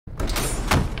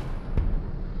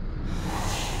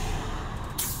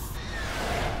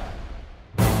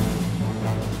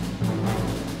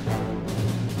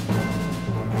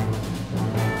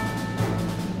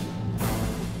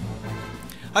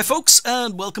Hi folks,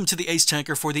 and welcome to the Ace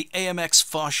Tanker for the AMX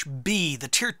Foch B, the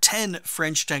Tier 10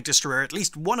 French tank destroyer, at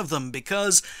least one of them,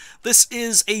 because this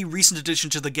is a recent addition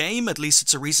to the game. At least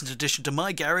it's a recent addition to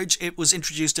my garage. It was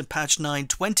introduced in patch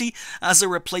 9.20 as a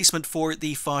replacement for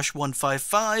the Foch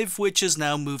 155, which is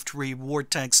now moved to reward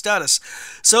tank status.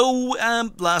 So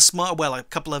last month, well, a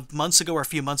couple of months ago or a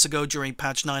few months ago during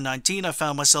patch 9.19, I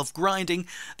found myself grinding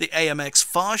the AMX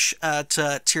Foch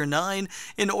at Tier 9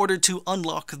 in order to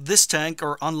unlock this tank,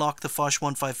 or unlock the Foch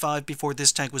 155 before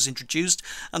this tank was introduced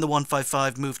and the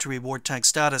 155 moved to reward tank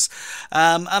status.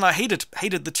 And I hated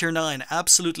the Tier 9,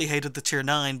 absolutely hated the Tier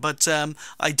 9, but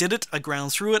I did it, I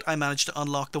ground through it, I managed to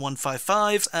unlock the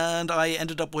 155 and I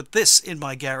ended up with this in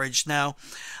my garage. Now,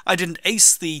 I didn't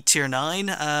ace the Tier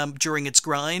 9 during its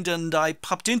grind, and I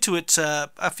popped into it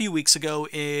a few weeks ago,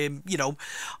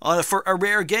 for a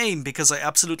rare game because I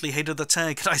absolutely hated the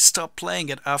tank and I stopped playing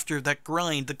it after that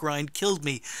grind. The grind killed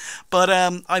me.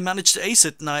 But I managed to ace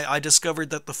it, and I discovered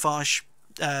that the Foch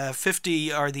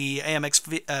 50, or the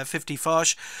AMX 50 Foch,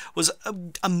 was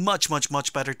a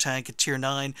much better tank at Tier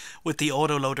 9 with the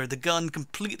autoloader. The gun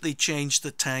completely changed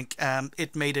the tank.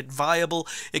 It made it viable.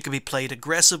 It could be played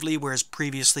aggressively, whereas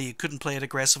previously you couldn't play it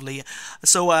aggressively.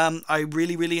 So I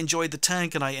really enjoyed the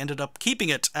tank, and I ended up keeping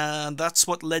it, and that's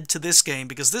what led to this game,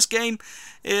 because this game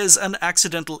is an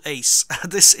accidental ace.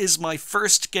 This is my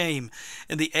first game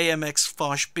in the AMX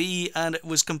Foch B, and it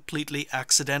was completely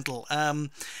accidental.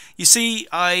 You see,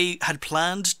 I had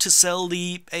planned to sell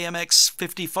the AMX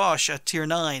 50 Foch at Tier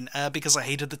 9 because I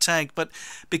hated the tank, but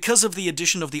because of the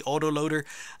addition of the autoloader,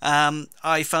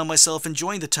 I found myself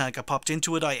enjoying the tank. I popped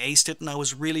into it, I aced it, and I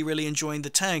was really enjoying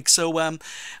the tank. So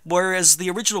whereas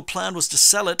the original plan was to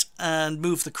sell it and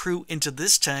move the crew into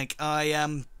this tank,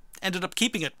 I ended up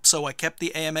keeping it. So I kept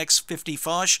the AMX 50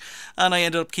 Foch, and I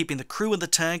ended up keeping the crew in the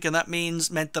tank, and that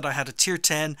meant that I had a Tier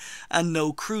 10 and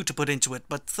no crew to put into it.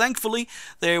 But thankfully,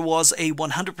 there was a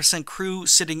 100% crew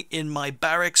sitting in my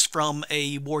barracks from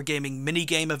a Wargaming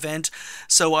minigame event,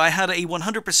 so I had a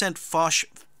 100% Foch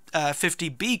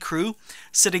 50B crew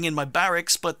sitting in my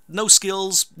barracks, but no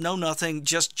skills, no nothing,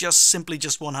 simply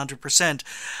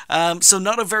 100%. So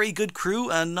not a very good crew,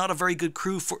 and not a very good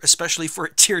crew especially for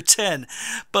a Tier 10.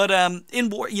 But in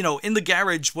the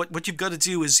garage, what you've got to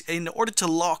do is, in order to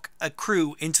lock a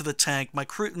crew into the tank,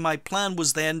 my plan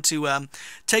was then to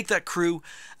take that crew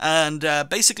and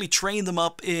basically train them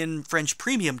up in French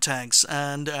premium tanks,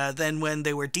 and then when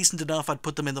they were decent enough, I'd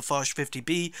put them in the Foch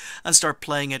 50B and start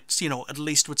playing it, at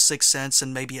least with 6 cents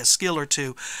and maybe a skill or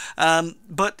two.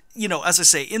 But as I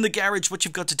say, in the garage, what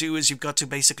you've got to do is you've got to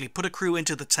basically put a crew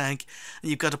into the tank, and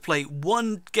you've got to play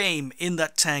one game in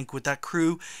that tank with that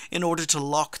crew in order to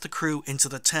lock the crew into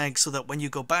the tank, so that when you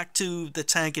go back to the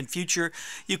tank in future,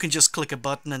 you can just click a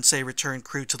button and say return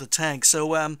crew to the tank.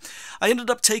 So I ended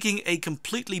up taking a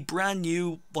completely brand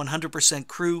new 100%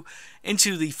 crew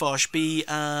into the Foch B,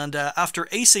 and after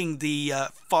acing the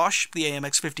Foch, the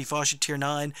AMX 50 Foch at Tier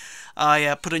 9,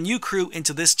 I put a new crew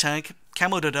into this tank,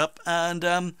 camoed it up,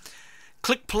 and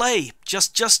click play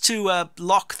just to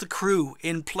lock the crew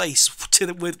in place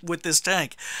with this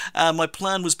tank. My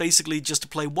plan was basically just to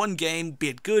play one game, be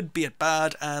it good, be it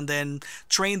bad, and then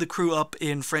train the crew up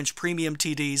in French premium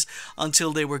TDs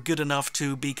until they were good enough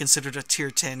to be considered a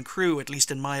Tier 10 crew, at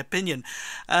least in my opinion.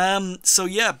 So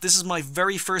yeah, this is my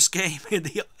very first game in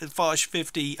the Foch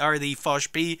 50, or the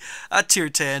Foch B at Tier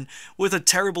 10 with a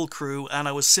terrible crew, and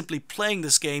I was simply playing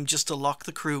this game just to lock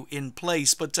the crew in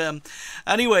place. But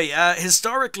anyway,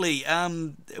 historically,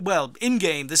 well,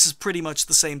 in-game, this is pretty much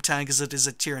the same tank as it is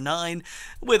at Tier 9,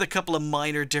 with a couple of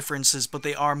minor differences, but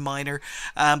they are minor,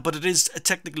 but it is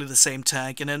technically the same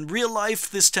tank. And in real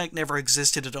life, this tank never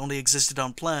existed, it only existed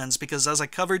on plans, because as I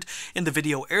covered in the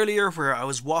video earlier, where I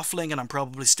was waffling, and I'm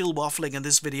probably still waffling in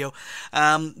this video,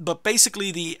 but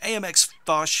basically the AMX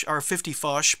Foch, or 50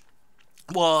 Foch,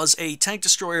 was a tank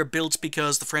destroyer built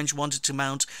because the French wanted to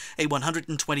mount a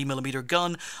 120mm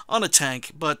gun on a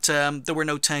tank, but there were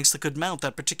no tanks that could mount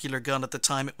that particular gun at the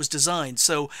time it was designed.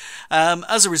 So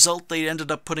as a result, they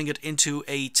ended up putting it into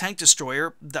a tank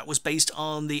destroyer that was based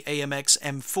on the AMX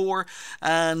M4,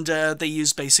 and they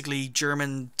used basically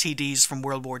German TDs from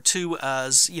World War II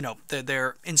as,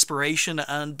 their inspiration,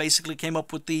 and basically came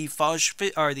up with the Foch,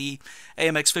 or the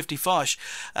AMX 50 Foch.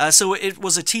 So it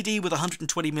was a TD with a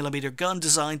 120mm gun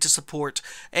designed to support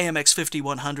AMX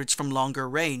 50-100s from longer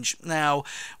range. Now,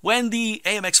 when the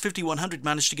AMX 50-100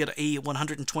 managed to get a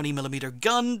 120mm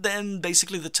gun, then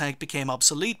basically the tank became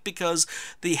obsolete, because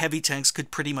the heavy tanks could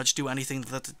pretty much do anything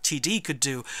that the TD could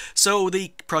do. So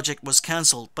the project was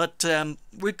cancelled. But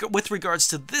with regards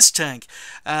to this tank,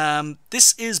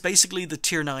 this is basically the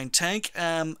Tier 9 tank.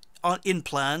 in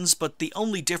plans, but the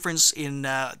only difference in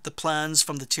the plans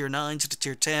from the Tier 9 to the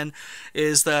Tier 10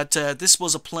 is that this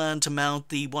was a plan to mount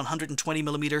the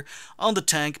 120mm on the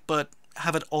tank, but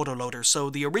have an autoloader. So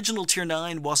the original Tier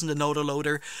 9 wasn't an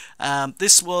autoloader.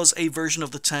 This was a version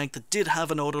of the tank that did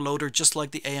have an autoloader, just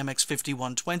like the AMX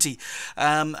 5120.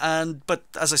 But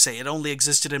as I say, it only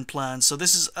existed in plans. So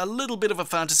this is a little bit of a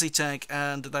fantasy tank,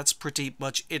 and that's pretty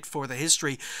much it for the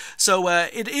history. So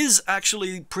it is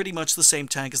actually pretty much the same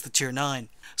tank as the Tier 9.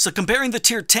 So comparing the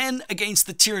Tier 10 against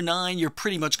the Tier 9, you're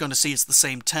pretty much going to see it's the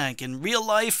same tank. In real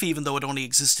life, even though it only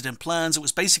existed in plans, it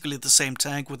was basically the same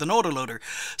tank with an autoloader.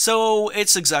 So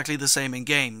it's exactly the same in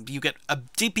game. You get a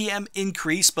DPM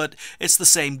increase, but it's the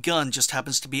same gun, just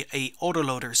happens to be a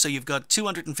autoloader. So you've got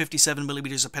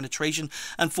 257mm of penetration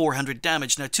and 400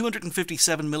 damage. Now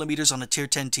 257mm on a Tier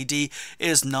 10 TD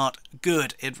is not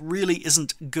good. It really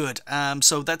isn't good.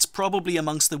 So that's probably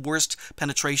amongst the worst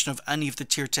penetration of any of the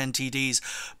Tier 10 TDs.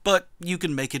 But you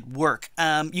can make it work.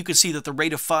 You can see that the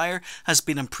rate of fire has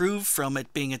been improved from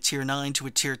it being a Tier 9 to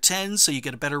a Tier 10, so you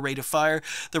get a better rate of fire.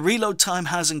 The reload time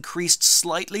has increased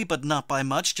slightly, but not by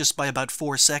much, just by about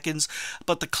 4 seconds.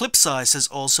 But the clip size has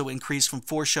also increased from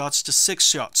 4 shots to 6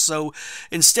 shots. So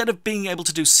instead of being able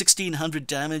to do 1600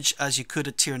 damage as you could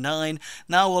at Tier 9,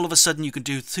 now all of a sudden you can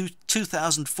do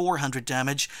 2400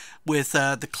 damage with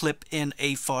the clip in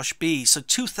a Foch B. So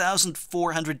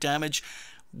 2400 damage.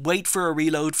 Wait for a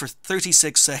reload for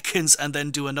 36 seconds and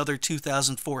then do another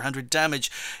 2,400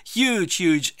 damage.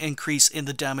 Huge increase in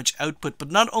the damage output.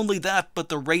 But not only that, but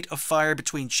the rate of fire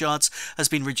between shots has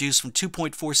been reduced from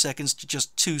 2.4 seconds to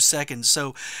just 2 seconds.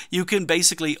 So you can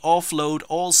basically offload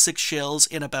all 6 shells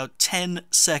in about 10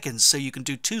 seconds. So you can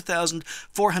do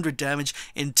 2,400 damage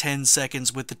in 10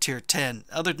 seconds with the Tier 10.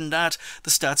 Other than that, the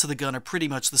stats of the gun are pretty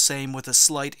much the same, with a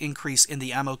slight increase in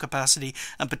the ammo capacity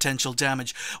and potential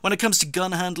damage. When it comes to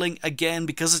gun handling, again,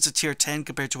 because it's a Tier 10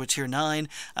 compared to a Tier 9,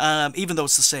 even though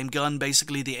it's the same gun,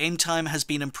 basically the aim time has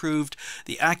been improved,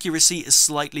 the accuracy is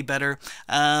slightly better,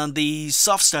 and the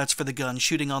soft stats for the gun,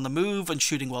 shooting on the move and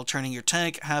shooting while turning your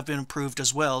tank, have been improved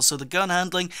as well. So the gun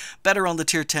handling, better on the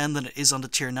Tier 10 than it is on the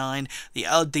Tier 9. The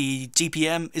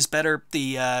DPM is better,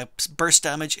 the burst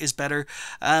damage is better,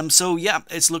 so yeah,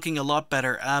 it's looking a lot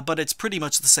better, but it's pretty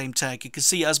much the same tank. You can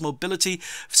see as mobility,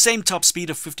 same top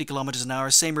speed of 50 kilometers an hour,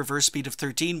 same reverse speed of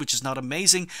 13, which is not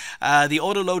amazing. The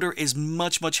autoloader is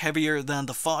much heavier than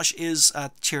the Foch is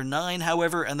at Tier 9,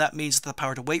 however, and that means the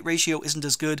power to weight ratio isn't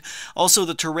as good. Also,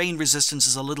 the terrain resistance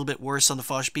is a little bit worse on the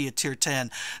Foch B at Tier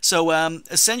 10. So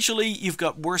essentially, you've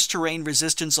got worse terrain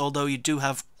resistance, although you do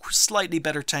have slightly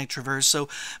better tank traverse. So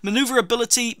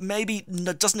maneuverability maybe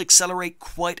doesn't accelerate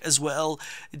quite as well.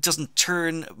 It doesn't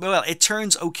turn, well, it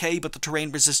turns okay, but the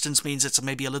terrain resistance means it's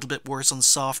maybe a little bit worse on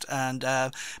soft and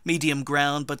medium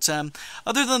ground. But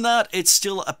other than that, it's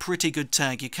still a pretty good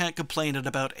tank. You can't complain at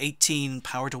about 18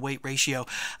 power to weight ratio.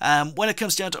 When it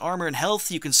comes down to armor and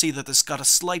health, you can see that it's got a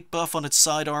slight buff on its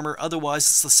side armor. Otherwise,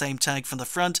 it's the same tank from the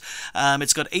front.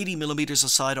 It's got 80mm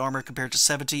of side armor compared to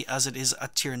 70 as it is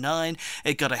at Tier 9.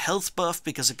 It got a health buff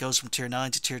because it goes from Tier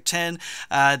 9 to Tier 10.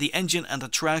 The engine and the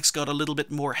tracks got a little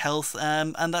bit more health,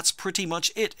 and that's pretty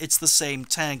much it. It's the same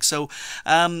tank. So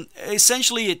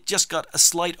essentially it just got a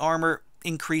slight armor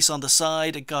increase on the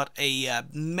side. It got a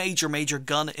major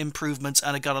gun improvements,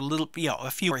 and it got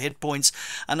a few more hit points,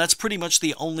 and that's pretty much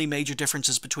the only major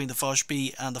differences between the Foch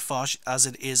B and the Foch as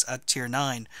it is at Tier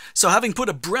 9. So having put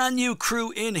a brand new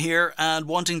crew in here and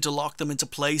wanting to lock them into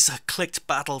place, a clicked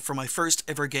battle for my first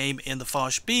ever game in the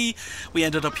Foch B, we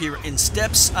ended up here in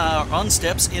steps, on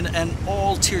steps in an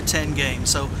all Tier 10 game.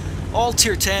 So all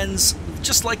Tier 10s,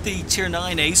 just like the Tier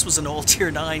 9 Ace was an all Tier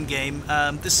 9 game,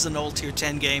 this is an all Tier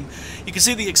 10 game. You can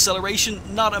see the acceleration,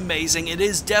 not amazing. It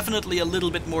is definitely a little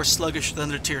bit more sluggish than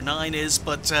the Tier 9 is,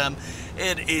 but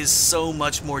it is so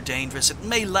much more dangerous. It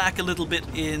may lack a little bit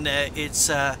in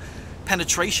its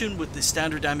penetration with the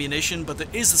standard ammunition, but it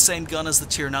is the same gun as the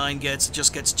Tier 9 gets. It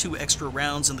just gets 2 extra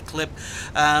rounds in the clip,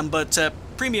 but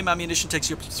premium ammunition takes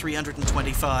you up to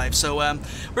 325. So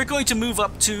we're going to move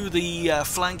up to the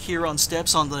flank here on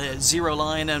steps on the 0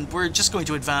 line, and we're just going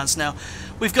to advance. Now,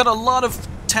 we've got a lot of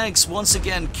tanks once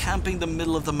again camping the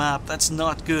middle of the map. That's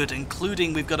not good,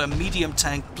 including we've got a medium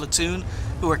tank platoon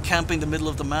who are camping the middle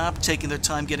of the map, taking their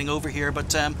time getting over here,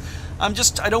 but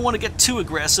I don't want to get too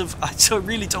aggressive. I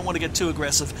really don't want to get too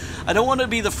aggressive. I don't want to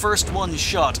be the first one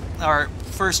shot, or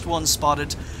first one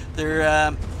spotted. There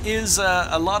are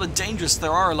a lot of dangerous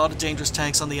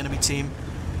tanks on the enemy team,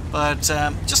 but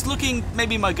just looking,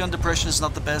 maybe my gun depression is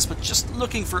not the best, but just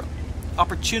looking for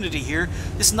opportunity here.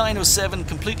 This 907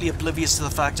 completely oblivious to the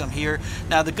fact I'm here.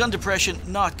 Now the gun depression,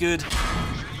 not good.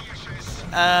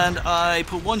 and I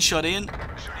put one shot in,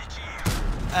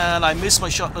 and I miss my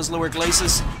shot on his lower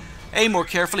glacis. Aim more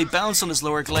carefully, bounce on his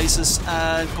lower glacis,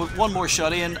 and put one more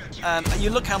shot in. And you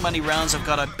look how many rounds I've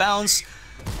got. I bounce,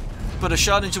 put a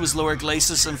shot into his lower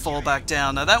glacis, and fall back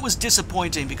down. Now that was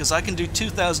disappointing because I can do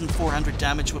 2,400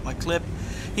 damage with my clip.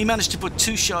 He managed to put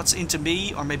 2 shots into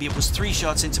me, or maybe it was 3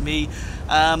 shots into me.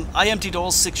 I emptied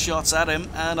all 6 shots at him,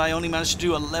 and I only managed to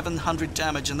do 1,100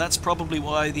 damage, and that's probably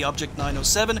why the Object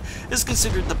 907 is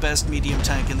considered the best medium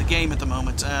tank in the game at the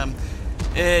moment.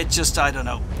 It just, I don't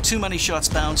know, too many shots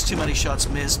bounced, too many shots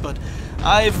missed, but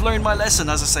I've learned my lesson.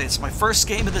 As I say, it's my first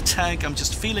game of the tank, I'm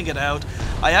just feeling it out.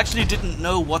 I actually didn't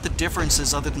know what the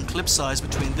differences other than clip size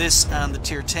between this and the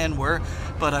tier 10 were,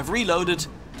 but I've reloaded,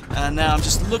 and now I'm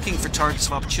just looking for targets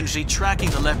of opportunity, tracking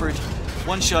the Leopard.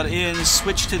 1 shot in,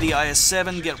 switch to the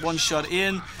IS-7, get 1 shot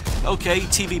in. Okay,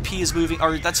 TVP is moving,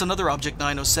 or that's another Object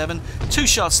 907. 2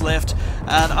 shots left,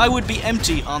 and I would be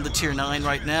empty on the tier 9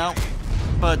 right now.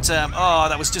 But, oh,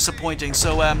 that was disappointing.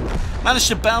 So, managed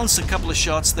to bounce a couple of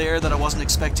shots there that I wasn't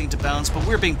expecting to bounce, but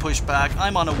we're being pushed back.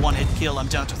 I'm on a 1-hit kill. I'm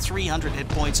down to 300 hit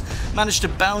points. Managed to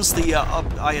bounce the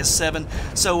IS-7.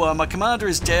 So, my commander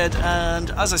is dead,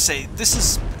 and as I say, this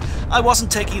is... I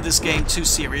wasn't taking this game too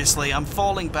seriously. I'm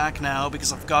falling back now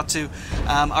because I've got to.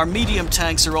 Our medium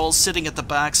tanks are all sitting at the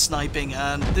back sniping,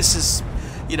 and this is...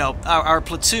 You know, our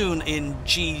platoon in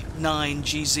G9,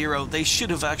 G0, they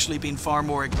should have actually been far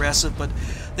more aggressive, but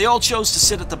they all chose to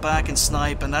sit at the back and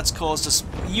snipe, and that's caused us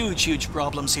huge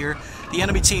problems here. The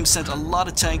enemy team sent a lot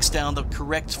of tanks down the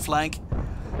correct flank,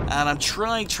 and I'm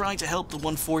trying to help the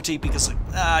 140 because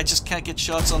I just can't get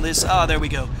shots on this. Ah, there we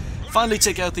go. Finally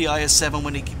take out the IS-7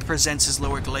 when he presents his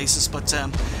lower glacis, but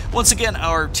once again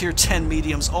our tier 10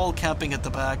 mediums all camping at the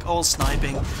back, all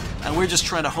sniping, and we're just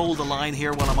trying to hold the line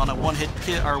here while I'm on a one-hit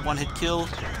kill.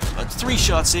 But 3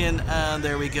 shots in, and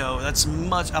there we go. That's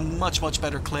a much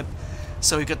better clip.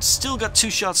 So we still got 2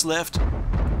 shots left,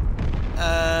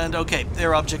 and okay,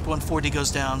 their Object 140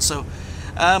 goes down. So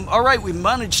alright, we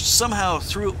managed somehow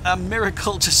through a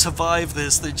miracle to survive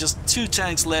this. There's just 2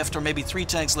 tanks left, or maybe 3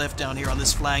 tanks left down here on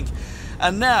this flank.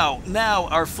 And now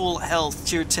our full health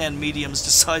tier 10 mediums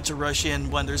decide to rush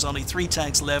in when there's only 3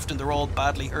 tanks left and they're all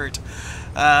badly hurt.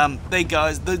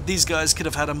 These guys could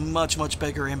have had a much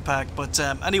bigger impact, but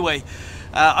anyway,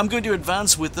 I'm going to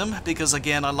advance with them because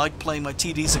again I like playing my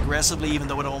TDs aggressively even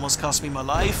though it almost cost me my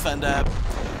life, and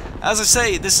as I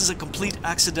say, this is a complete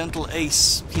accidental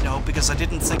ace, you know, because I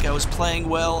didn't think I was playing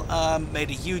well,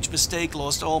 made a huge mistake,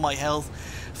 lost all my health,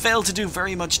 failed to do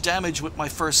very much damage with my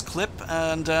first clip,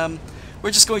 and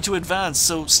we're just going to advance.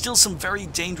 So still some very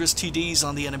dangerous TDs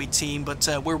on the enemy team, but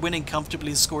we're winning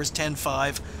comfortably. The score is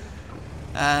 10-5,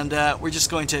 and we're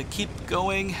just going to keep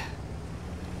going,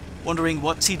 wondering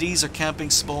what TDs are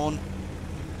camping spawn.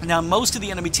 Now, most of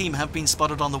the enemy team have been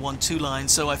spotted on the 1-2 line,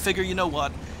 so I figure, you know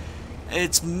what,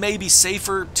 it's maybe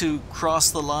safer to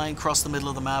cross the line, cross the middle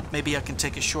of the map. Maybe I can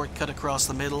take a shortcut across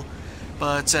the middle.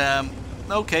 But,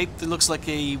 okay, it looks like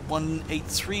a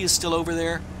 183 is still over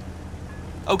there.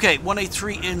 Okay,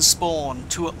 183 in spawn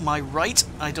to my right.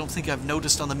 I don't think I've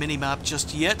noticed on the mini-map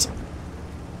just yet.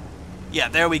 Yeah,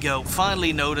 there we go.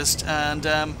 Finally noticed. And,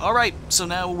 alright, so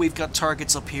now we've got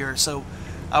targets up here. So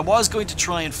I was going to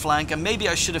try and flank, and maybe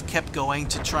I should have kept going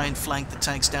to try and flank the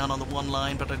tanks down on the 1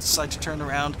 line, but I decided to turn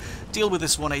around, deal with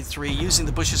this 183, using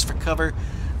the bushes for cover,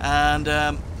 and,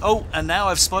 oh, and now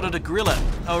I've spotted a gorilla.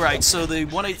 Alright, so the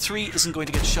 183 isn't going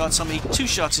to get shots on me. 2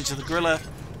 shots into the gorilla.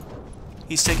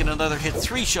 He's taken another hit,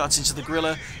 3 shots into the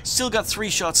gorilla. Still got 3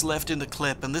 shots left in the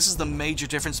clip, and this is the major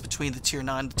difference between the tier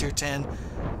 9 and the tier 10.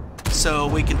 So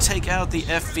we can take out the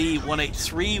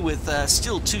FV-183 with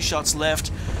still 2 shots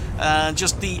left.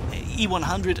 Just the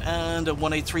E100 and a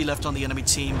 183 left on the enemy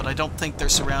team, but I don't think they're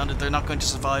surrounded. They're not going to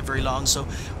survive very long. So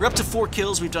we're up to 4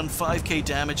 kills. We've done 5k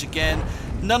damage again.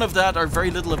 None of that, or very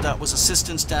little of that, was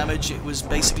assistance damage. It was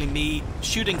basically me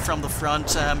shooting from the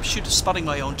front, spotting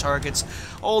my own targets.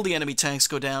 All the enemy tanks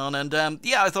go down, and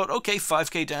yeah, I thought, okay,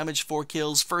 5k damage, 4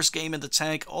 kills. First game in the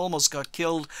tank, almost got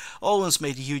killed. Almost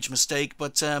made a huge mistake,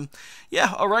 but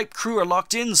yeah, alright, crew are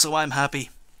locked in, so I'm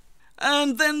happy.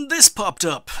 And then this popped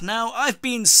up. Now, I've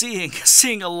been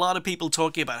seeing a lot of people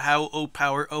talking about how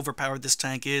overpowered this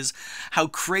tank is, how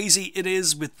crazy it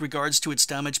is with regards to its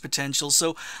damage potential.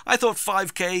 So I thought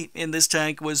 5k in this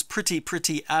tank was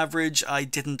pretty average. I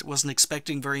wasn't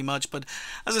expecting very much, but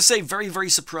as I say, very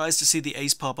surprised to see the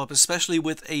ace pop up, especially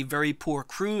with a very poor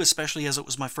crew, especially as it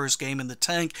was my first game in the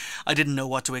tank. I didn't know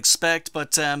what to expect,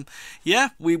 but yeah,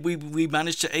 we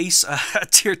managed to ace a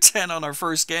tier 10 on our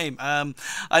first game.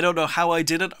 I don't know how I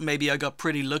did it. Maybe I got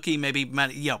pretty lucky. Maybe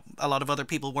a lot of other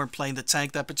people weren't playing the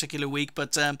tank that particular week,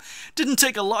 but didn't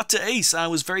take a lot to ace. I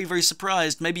was very, very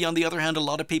surprised. Maybe on the other hand, a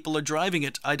lot of people are driving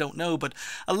it. I don't know, but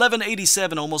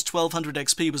 1187, almost 1200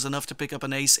 XP was enough to pick up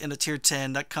an ace in a tier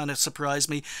 10. That kind of surprised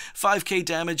me. 5k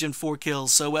damage and 4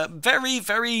 kills. So very,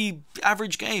 very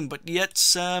average game, but yet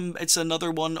it's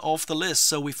another one off the list.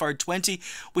 So we fired 20,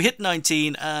 we hit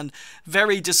 19, and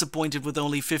very disappointed with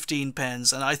only 15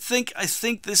 pens. And I think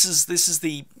this is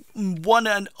the one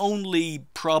and only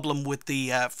problem with the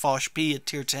Foch B at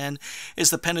tier 10 is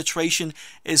the penetration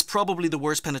is probably the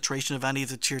worst penetration of any of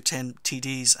the tier 10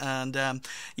 TDs, and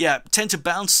yeah,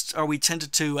 we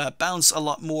tended to bounce a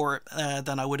lot more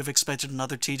than I would have expected in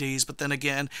other TDs, but then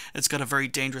again, it's got a very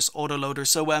dangerous autoloader.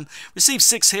 So received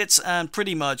 6 hits, and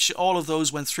pretty much all of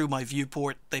those went through my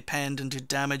viewport. They penned and did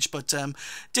damage, but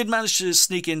did manage to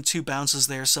sneak in 2 bounces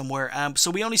there somewhere. So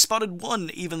we only spotted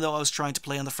 1, even though I was trying to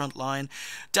play on the front line.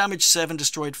 Damage 7,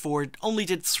 destroyed 4, only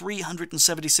did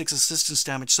 376 assistance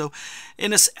damage. So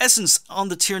in essence, on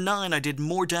the tier 9, I did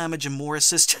more damage and more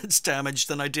assistance damage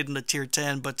than I did in the tier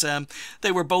 10, but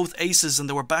they were both aces, and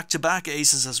they were back-to-back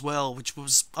aces as well, which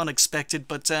was unexpected.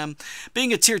 But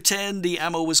being a tier 10, the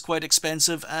ammo was quite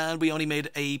expensive, and we only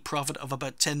made a profit of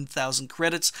about 10,000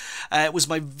 credits. It was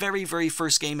my very, very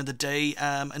first game of the day.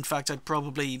 In fact, I'd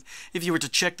probably, if you were to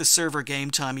check the server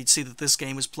game time, you'd see that this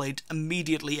game was played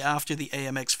immediately after the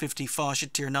AMX 50 Foch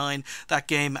at tier 9. That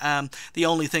game, the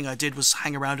only thing I did was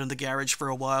hang around in the garage for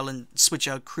a while and switch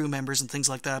out crew members and things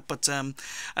like that. But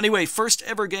anyway, first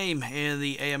ever game in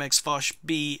the AMX Foch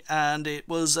B, and it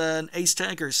was an ace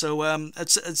tanker, so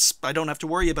I don't have to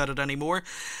worry about it anymore.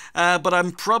 But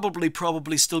I'm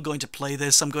probably still going to play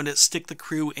this. I'm going to stick the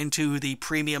crew into the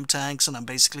premium tanks, and I'm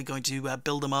basically going to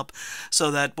build them up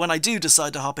so that when I do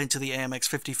decide to hop into the AMX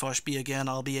 50 Foch B again,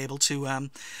 I'll be able to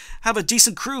have a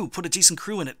decent crew, put a decent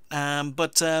crew in it.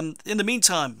 But in the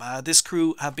meantime, this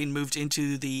crew have been moved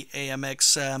into the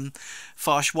AMX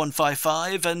Foch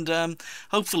 155, and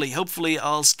hopefully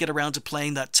I'll get around to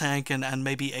playing that tank and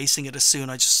maybe acing it as soon.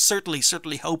 I just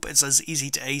certainly hope it's as easy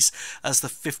to ace as the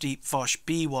 50 Foch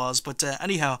B was. But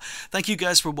anyhow, thank you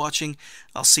guys for watching.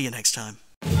 I'll see you next time.